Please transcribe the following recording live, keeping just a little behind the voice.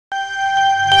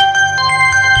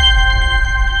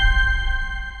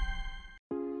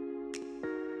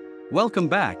Welcome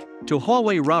back to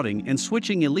Huawei Routing and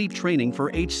Switching Elite Training for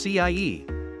HCIE.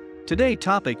 Today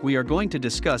topic we are going to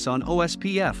discuss on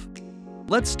OSPF.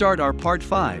 Let's start our part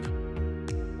 5.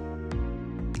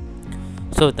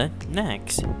 So then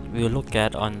next we'll look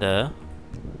at on the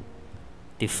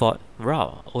default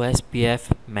route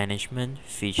OSPF management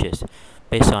features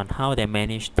based on how they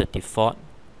manage the default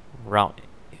route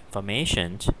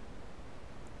information.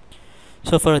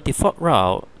 So for the default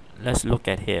route, let's look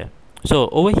at here. So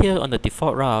over here on the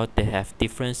default route, they have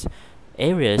different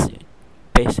areas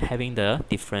based having the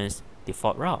different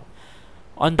default route.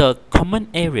 On the common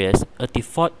areas, a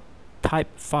default type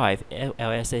 5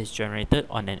 LSA is generated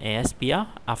on an ASPR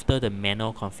after the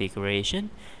manual configuration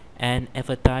and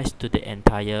advertised to the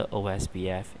entire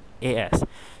OSPF AS.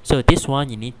 So this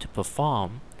one you need to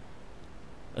perform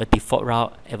a default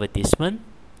route advertisement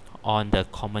on the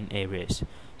common areas.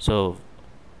 So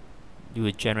you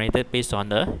will generate it based on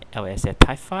the LSA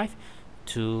type 5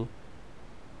 to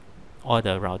all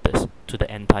the routers to the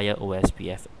entire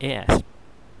OSPF AS.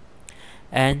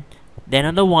 And then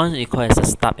another one we call as the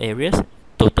stub areas,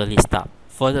 totally stub.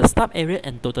 For the stub area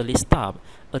and totally stub,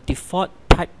 a default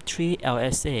type 3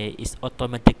 LSA is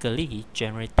automatically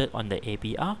generated on the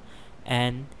ABR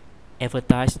and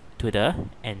advertised to the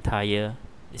entire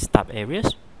stub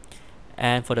areas.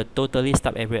 And for the totally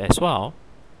stub area as well,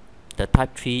 the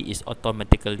type 3 is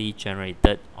automatically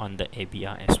generated on the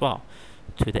ABR as well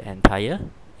to the entire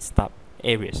stub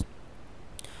areas.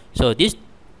 So this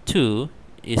two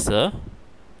is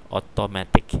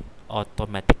automatically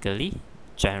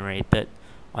generated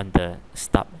on the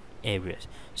stub areas.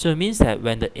 So it means that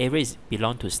when the areas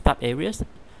belong to stub areas,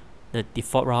 the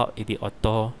default route will be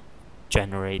auto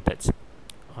generated.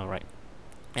 Alright.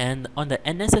 And on the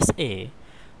NSSA,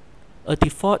 a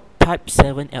default type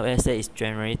 7 LSA is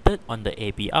generated on the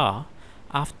ABR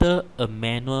after a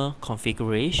manual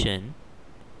configuration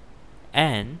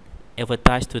and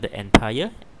advertised to the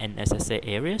entire NSSA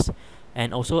areas,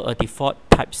 and also a default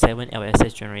type 7 LSA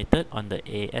is generated on the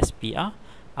ASPR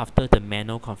after the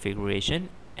manual configuration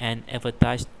and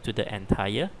advertised to the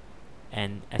entire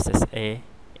NSSA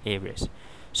areas.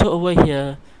 So over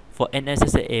here for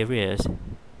NSSA areas,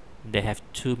 they have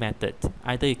two methods.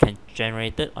 Either you can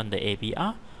generate it on the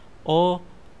ABR or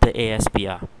the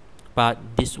ASPR, but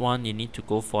this one you need to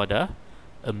go for the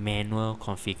manual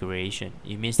configuration.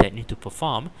 It means that you need to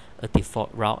perform a default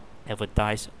route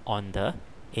advertised on the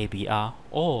ABR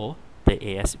or the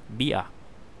ASBR.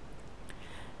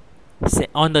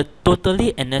 On the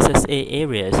totally NSSA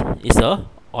areas is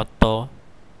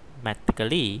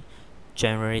automatically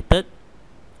generated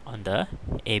on the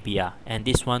ABR, and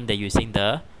this one they're using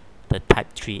the type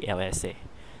 3 LSA.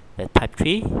 The type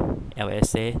 3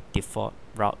 LSA default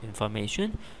route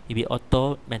information will be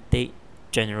automatically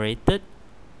generated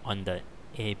on the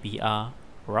ABR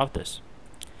routers.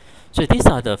 So these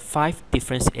are the 5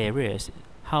 different areas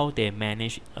how they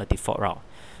manage a default route.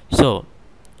 So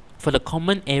for the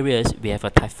common areas, we have a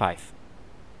type 5.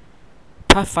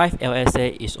 Type 5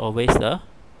 LSA is always the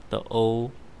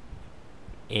old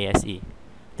ASE,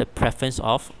 the preference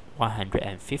of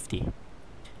 150.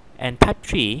 And type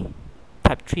 3,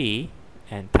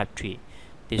 and type 3.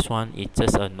 This one is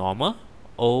just a normal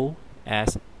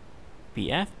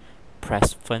OSPF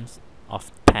preference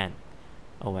of 10.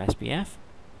 OSPF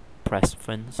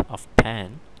preference of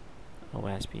 10.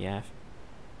 OSPF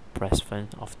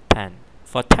preference of 10.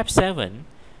 For type 7,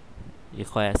 you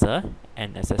call it as a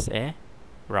NSSA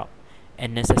route.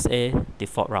 NSSA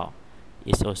default route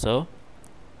is also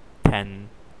 10.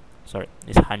 Sorry,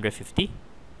 it's 150.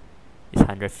 It's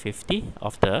 150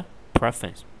 of the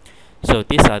preference. So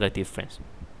these are the difference.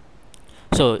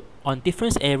 So on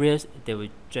different areas, they will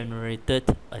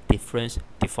generated a different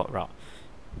default route.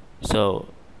 So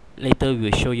later we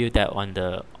will show you that on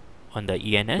the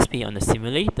ENSP, on the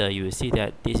simulator, you will see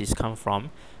that this is come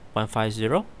from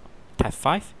 150, type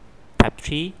 5, type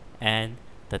 3, and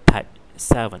the type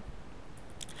 7.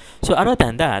 So other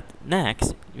than that,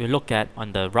 next we look at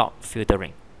on the route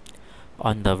filtering.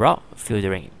 On the route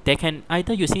filtering, they can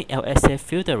either using LSA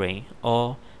filtering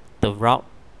or the route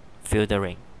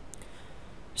filtering.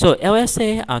 So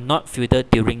LSA are not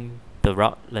filtered during the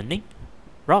route learning.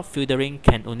 Route filtering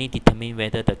can only determine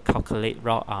whether the calculate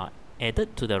route are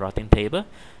added to the routing table.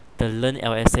 The learn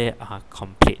LSA are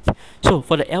complete. So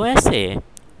for the LSA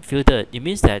filtered, it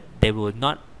means that they will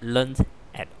not learn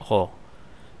at all.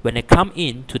 When they come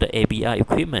in to the ABR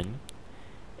equipment,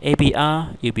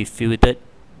 ABR will be filtered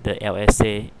the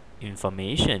LSA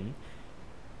information.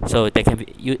 So they can be,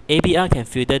 ABR can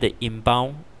filter the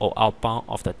inbound or outbound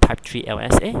of the type 3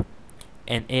 LSA,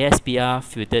 and ASPR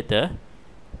filter the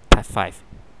type 5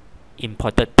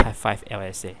 imported Type 5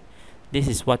 LSA. This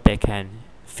is what they can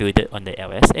filter on the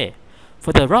LSA.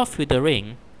 For the route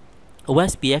filtering,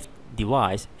 OSPF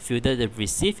device filter the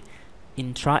receive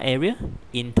intra-area,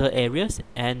 inter-areas,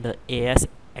 and the AS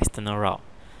external route.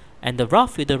 And the route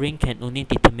filtering can only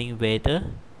determine whether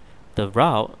the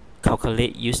route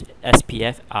calculate use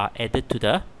SPF are added to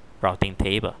the routing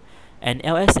table. And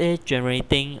LSA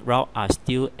generating route are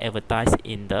still advertised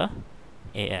in the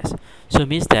AS. So it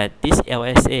means that this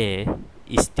LSA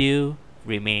is still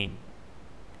remain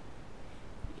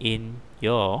in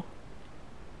your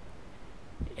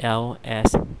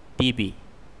LSDB.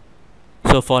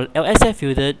 So for LSA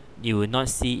filtered, you will not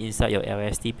see inside your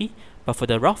LSDB, but for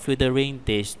the route filtering,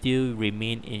 they still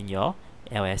remain in your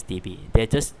LSDB. They're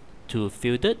just to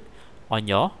filter on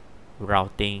your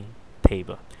routing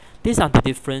table. These are the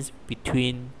difference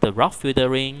between the route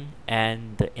filtering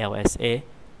and the LSA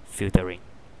filtering.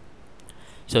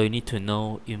 So you need to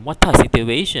know in what type of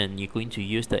situation you're going to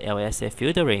use the LSA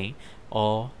filtering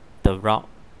or the route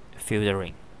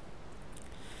filtering.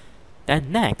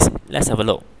 Then next, let's have a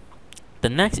look. The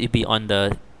next will be on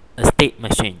the state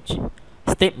machine.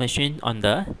 State machine on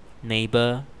the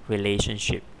neighbor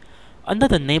relationship. Under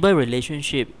the neighbor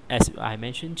relationship, as I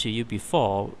mentioned to you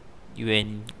before,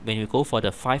 when you go for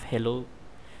the 5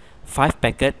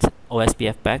 packet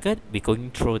OSPF packet, we're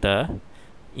going through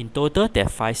in total there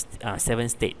are 7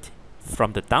 states.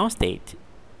 From the down state,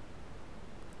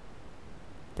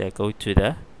 they go to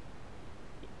the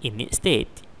init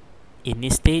state.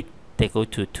 Init state, they go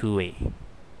to two-way.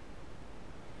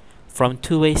 From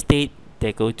two-way state,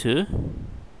 they go to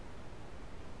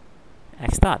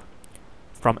Xstart.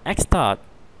 From Xstart,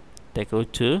 they go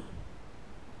to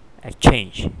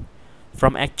exchange.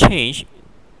 From exchange,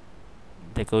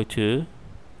 they go to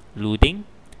loading,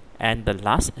 and the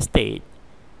last state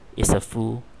is a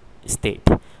full state.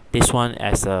 This one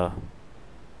as a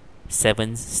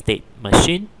 7-state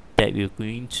machine that we're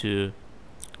going to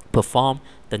perform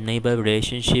the neighbor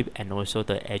relationship and also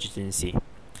the adjacency.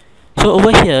 So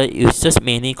over here, you just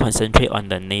mainly concentrate on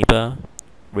the neighbor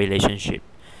relationship.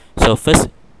 So first,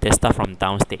 they start from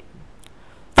downstate.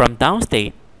 From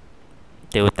downstate,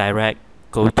 they will direct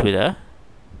go to the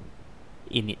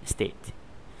init state.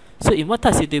 So in what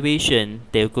type of situation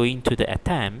they're going to the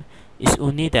attempt is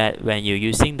only that when you're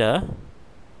using the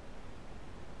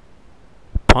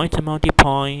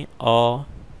point-to-multipoint or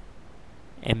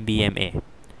MBMA.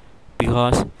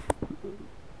 Because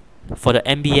for the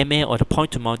MBMA or the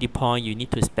point-to-multipoint, you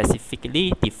need to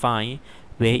specifically define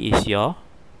where is your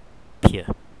peer.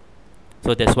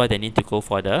 So that's why they need to go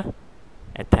for the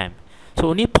attempt. So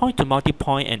only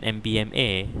point-to-multipoint and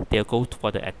MBMA, they'll go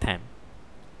for the attempt.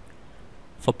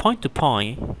 For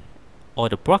point-to-point or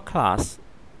the broadcast,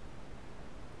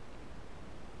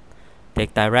 they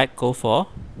direct go for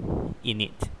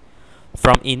init.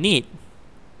 From init,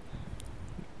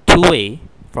 two-way,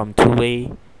 from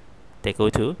two-way, they go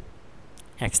to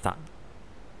Xstart.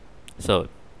 So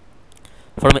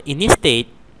from the init state,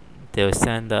 they will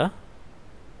send the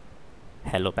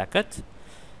hello packet.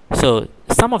 So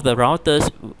some of the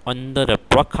routers under the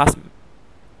broadcast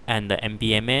and the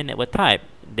MBMA network type,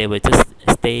 they will just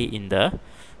stay in the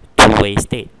two-way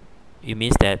state. It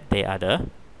means that they are the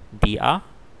DR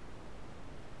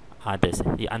others,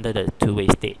 under the two-way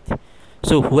state.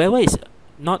 So whoever is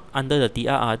not under the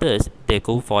DR others, they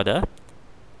go for the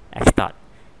Xstart.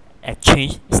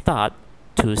 Exchange start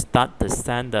to start the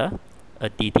sender a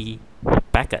DD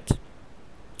packet.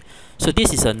 So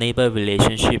this is a neighbor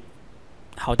relationship,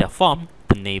 how they form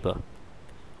the neighbor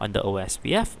on the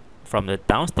OSPF from the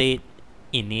downstate,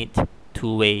 init,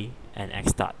 two-way, and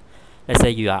Xstart. Let's say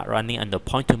you are running on the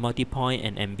point-to-multipoint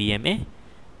and MBMA,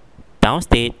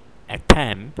 downstate,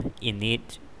 attempt,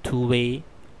 init, two-way,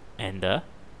 and the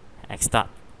Xstart.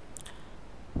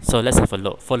 So let's have a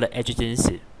look for the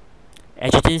adjacency.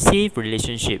 Adjacency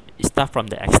relationship is start from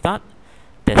the Xstart.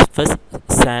 They first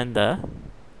send the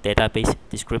database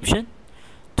description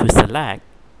to select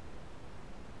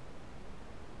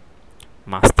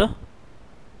master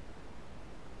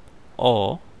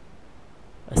or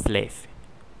a slave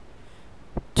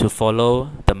to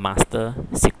follow the master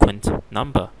sequence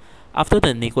number. After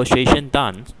the negotiation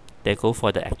done, they go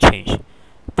for the exchange.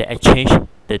 They exchange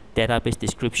the database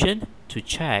description to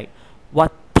check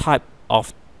what type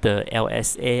of the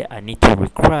LSA I need to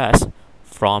request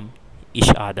from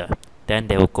each other. Then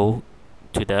they will go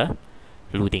to the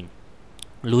loading.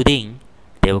 Loading,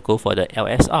 they will go for the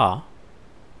LSR,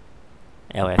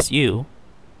 LSU,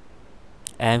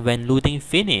 and when loading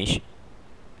finish,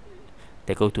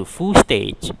 they go to full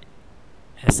stage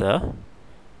as a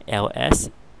LS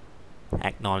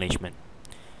acknowledgement.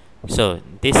 So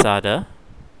these are the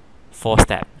 4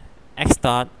 steps: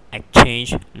 Xstart,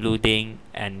 exchange, loading,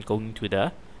 and going to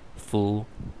the full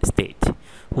state.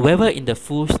 Whoever in the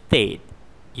full state,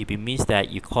 it means that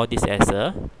you call this as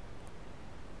a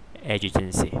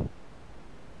exigency.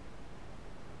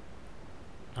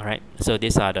 Alright, so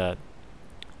these are the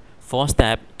 4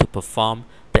 steps to perform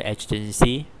the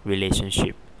exigency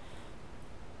relationship.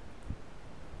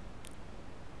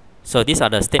 So these are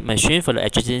the state machine for the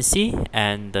exigency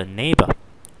and the neighbor.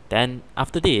 Then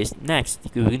after this, next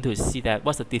you're going to see that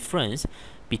what's the difference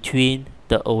between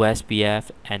the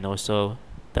OSPF and also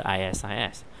the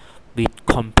ISIS. We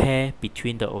compare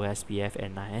between the OSPF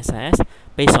and ISIS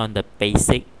based on the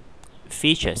basic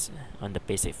features.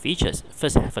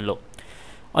 First, have a look.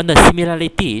 On the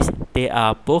similarities, they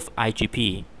are both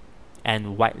IGP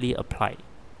and widely applied.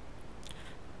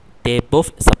 They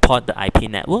both support the IP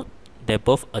network. They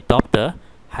both adopt the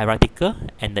hierarchical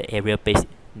and the area-based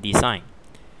design.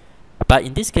 But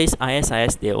in this case,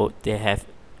 ISIS, they have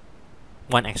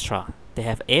one extra. They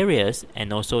have areas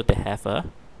and also they have a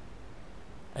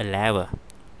level.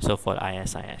 So for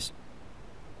ISIS.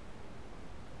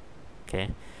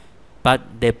 Okay.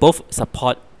 But they both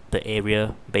support the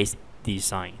area-based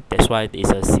design. That's why there's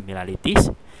a similarities.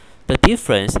 The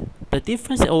difference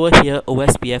over here,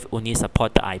 OSPF only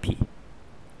support the IP.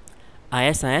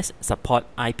 ISIS support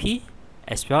IP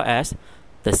as well as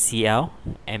the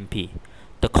CLMP,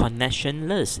 the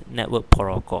connectionless network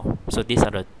protocol. So these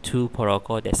are the 2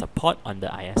 protocols that support on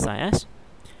the ISIS.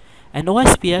 And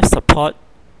OSPF support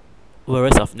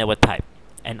various of network type,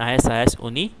 and ISIS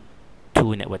only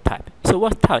 2 network type. So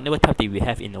what type of network type do we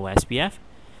have in OSPF?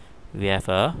 We have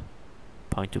a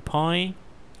point-to-point,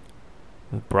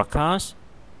 broadcast,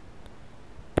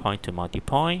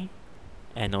 point-to-multipoint,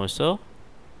 and also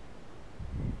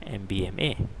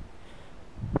MBMA.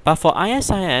 But for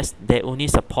ISIS, they only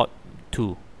support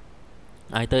 2.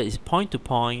 Either is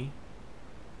point-to-point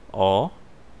or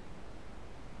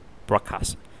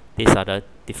broadcast. These are the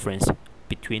difference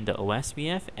between the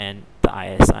OSPF and the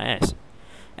ISIS.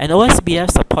 And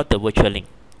OSPF support the virtual link.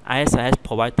 ISIS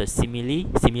provide the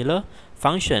similar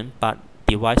function, but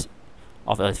device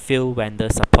of a few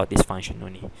vendors support this function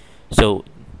only. So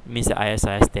it means that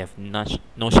ISIS, they have no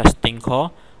such thing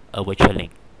called a virtual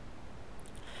link.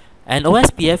 And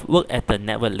OSPF work at the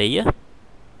network layer,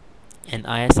 and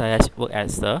ISIS work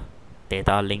as the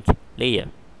data link layer.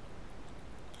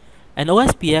 And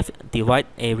OSPF divide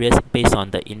areas based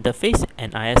on the interface,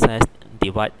 and ISIS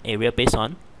divide area based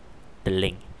on the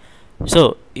link.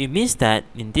 So it means that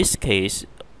in this case,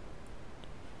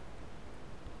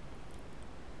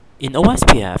 in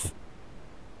OSPF,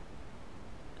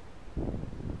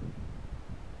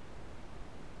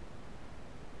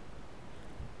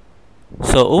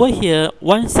 so over here,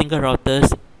 one single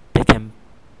routers, they can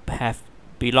have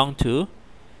belong to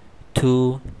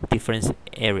 2 different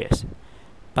areas.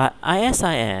 But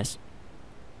ISIS,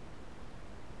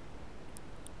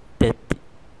 they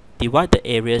divide the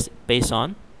areas based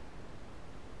on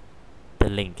the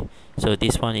link. So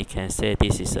this one, you can say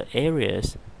this is the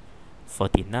areas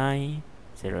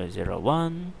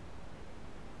 49.0.0.1,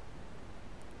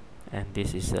 and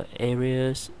this is the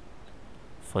areas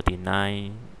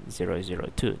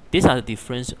 49.0.0.2. These are the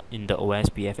difference in the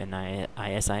OSPF and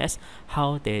ISIS,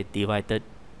 how they divided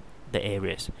the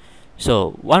areas.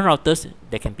 So one routers,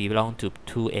 they can belong to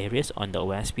 2 areas on the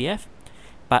OSPF,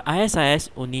 but ISIS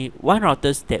only one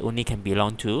routers, they only can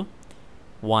belong to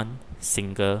 1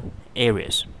 single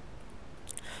areas.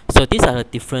 So these are the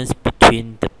difference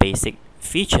between the basic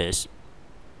features.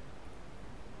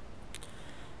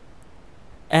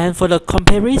 And for the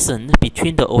comparison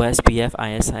between the OSPF,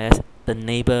 ISIS, the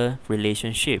neighbor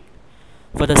relationship,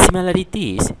 for the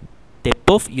similarities, they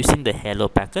both using the hello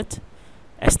packet,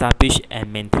 establish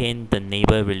and maintain the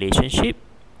neighbor relationship,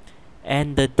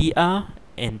 and the DR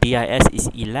and DIS is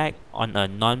elect on a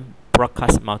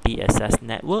non-broadcast multi-access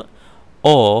network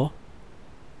or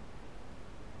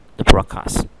the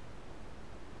broadcast.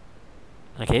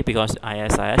 Okay, because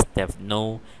ISIS, they have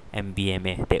no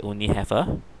MBMA, they only have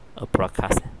a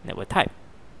broadcast network type.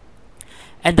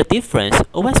 And the difference,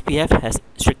 OSPF has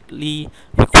strictly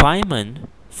requirement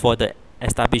for the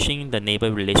establishing the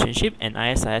neighbor relationship, and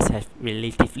ISIS has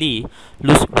relatively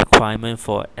loose requirement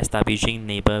for establishing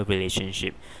neighbor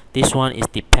relationship. This one is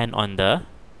depend on the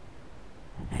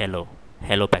hello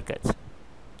packets.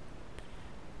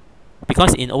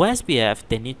 Because in OSPF,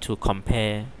 they need to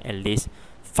compare at least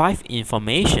 5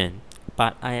 information,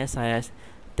 but ISIS,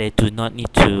 they do not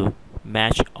need to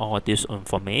match all this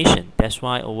information. That's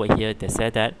why over here they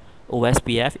said that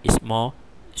OSPF is more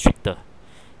stricter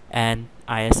and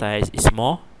ISIS is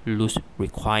more loose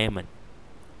requirement.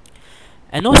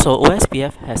 And also,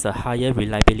 OSPF has a higher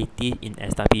reliability in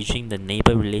establishing the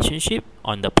neighbor relationship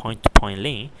on the point-to-point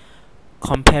link.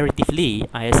 Comparatively,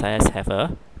 ISIS have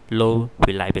a low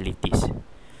reliabilities.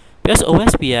 Because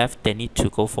OSPF, they need to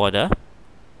go for the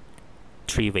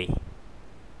three-way.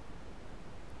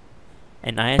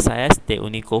 And ISIS, they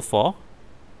only go for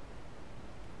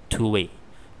two-way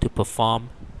to perform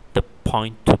the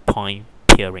point-to-point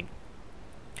peering.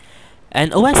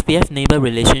 And OSPF neighbor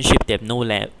relationship, they have no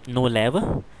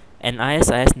level, and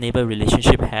ISIS neighbor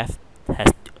relationship has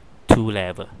two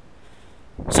level.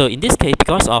 So in this case,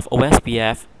 because of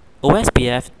OSPF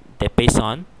they're based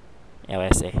on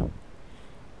LSA,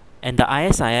 and the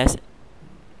ISIS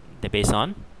they're based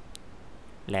on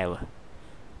level.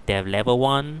 They have level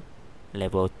 1,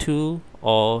 level 2,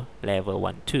 or level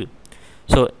 1, 2.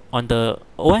 So on the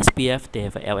OSPF, they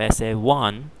have LSA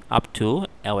 1 up to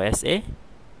LSA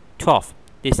 12.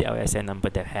 This is the LSA number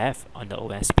they have on the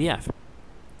OSPF.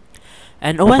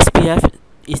 And OSPF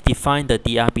is defined the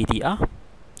DRBDR,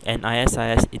 and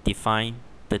ISIS is defined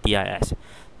the DIS.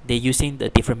 They're using the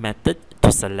different method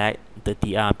to select the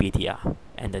DRBDR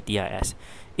and the DIS.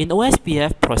 In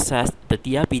OSPF process, the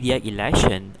DRBDR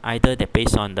election, either they're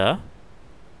based on the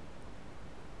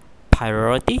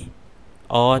priority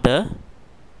or the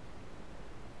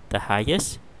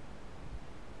highest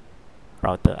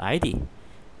router ID.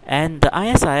 And the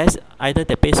ISIS, either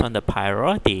they're based on the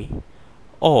priority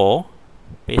or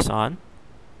based on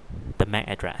the MAC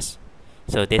address.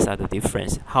 So these are the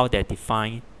difference, how they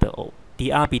define the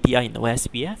DRBDR in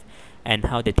OSPF and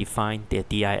how they define the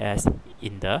DIS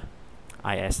in the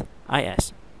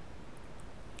ISIS.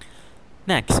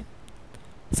 Next,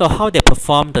 so how they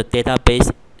perform the database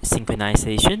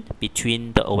synchronization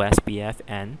between the OSPF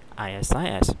and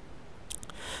ISIS.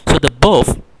 So the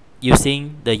both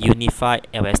using the unified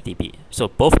LSDB. So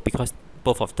because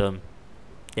both of them,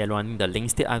 they're running the link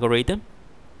state algorithm,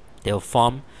 they'll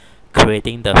form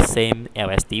creating the same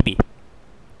LSDB.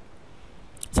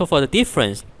 So for the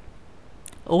difference,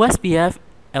 OSPF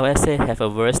LSA have a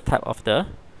various type of the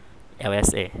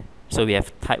LSA. So we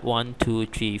have type 1, 2,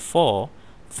 3, 4,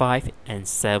 5, and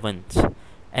 7.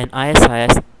 And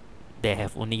ISIS, they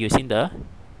have only using the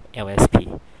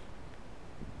LSP.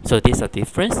 So these are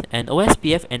different, and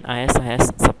OSPF and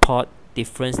ISIS support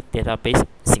different database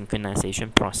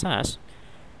synchronization process.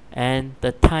 And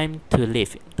the time to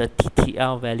live, the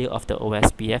TTL value of the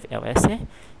OSPF LSA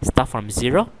start from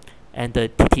 0, and the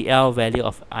TTL value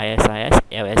of ISIS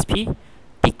LSP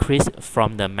decrease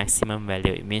from the maximum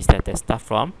value. It means that they start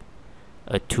from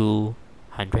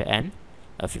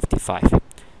 255.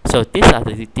 So these are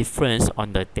the difference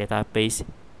on the database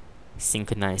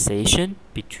synchronization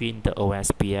between the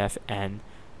OSPF and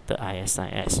the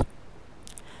ISIS.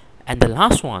 And the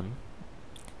last one,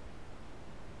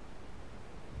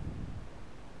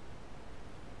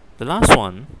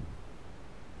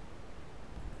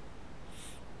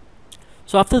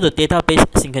 so after the database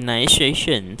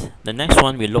synchronization, the next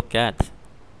one we look at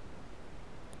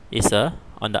is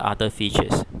on the other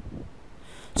features.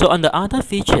 So on the other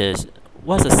features,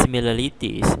 what's the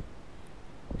similarities?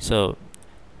 So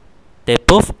they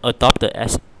both adopt the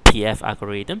SPF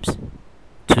algorithms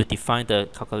to define the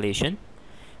calculation,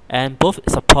 and both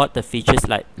support the features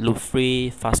like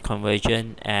loop-free, fast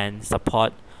conversion, and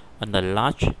support on the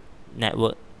large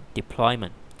network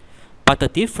deployment. But the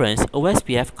difference,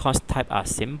 OSPF cost type are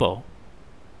simple.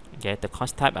 Okay, the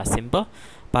cost type are simple,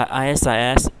 but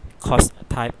ISIS cost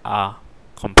type are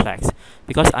complex,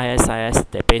 because ISIS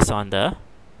they're based on the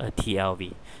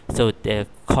TLV. So the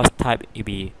cost type will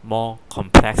be more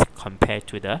complex compared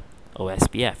to the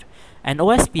OSPF. And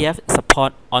OSPF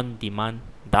support on-demand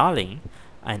dialing,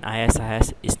 and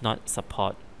ISIS is not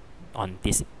support on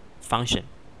this function.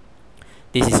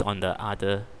 This is on the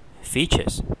other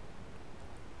features.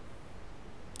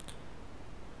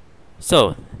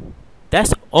 So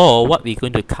that's all what we're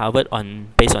going to cover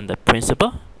on based on the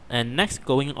principle. And next,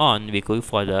 going on, we go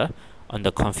for the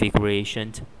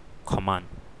configuration command.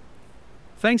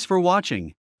 Thanks for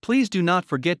watching. Please do not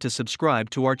forget to subscribe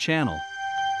to our channel.